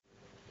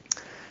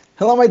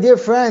Hello, my dear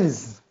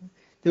friends.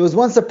 There was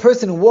once a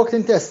person who walked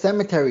into a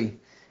cemetery,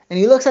 and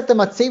he looks at the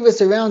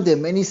matzevos around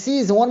him, and he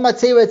sees in one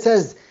matzevo it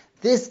says,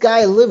 this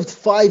guy lived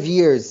 5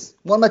 years.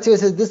 One matzevo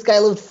says, this guy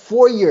lived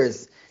 4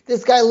 years.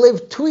 This guy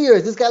lived 2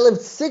 years. This guy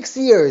lived 6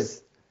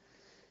 years.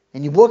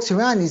 And he walks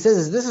around and he says,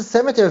 is this a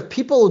cemetery of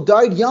people who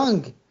died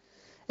young?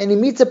 And he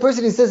meets a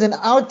person, he says, in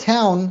our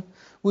town,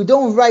 we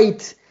don't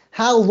write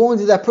how long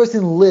did that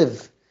person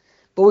live,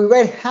 but we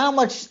write how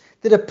much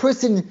did a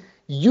person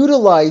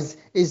utilize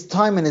his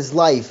time in his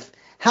life.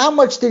 How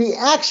much did he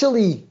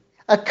actually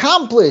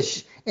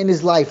accomplish in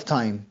his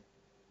lifetime?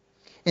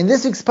 In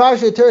this week's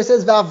parasha, the Torah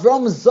says,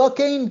 "V'Avram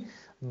Zokein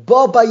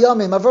ba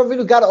bayamim." Avram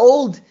Avinu got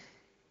old.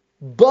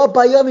 Ba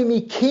bayamim,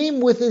 he came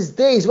with his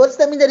days. What does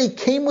that mean that he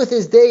came with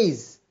his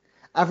days?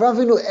 Avram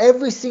Avinu,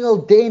 every single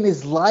day in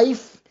his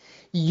life,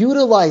 he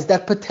utilized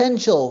that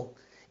potential.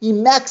 He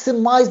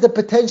maximized the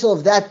potential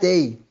of that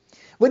day.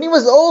 When he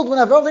was old, when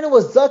Avram Avinu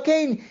was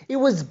Zakein, it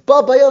was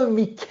ba bayamim.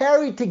 He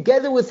carried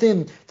together with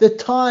him the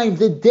time,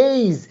 the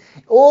days.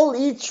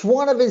 Each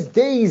one of his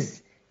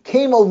days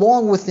came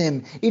along with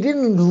him. He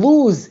didn't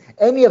lose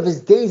any of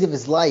his days of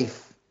his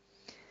life.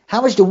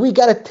 How much do we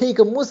got to take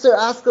a musar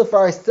askal for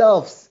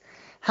ourselves?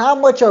 How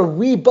much are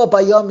we ba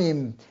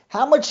bayamim?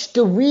 How much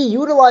do we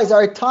utilize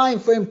our time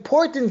for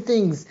important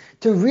things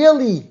to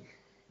really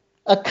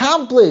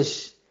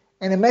accomplish?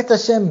 And Emet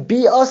Hashem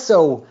be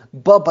also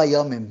ba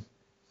bayamim.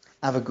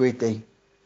 Have a great day.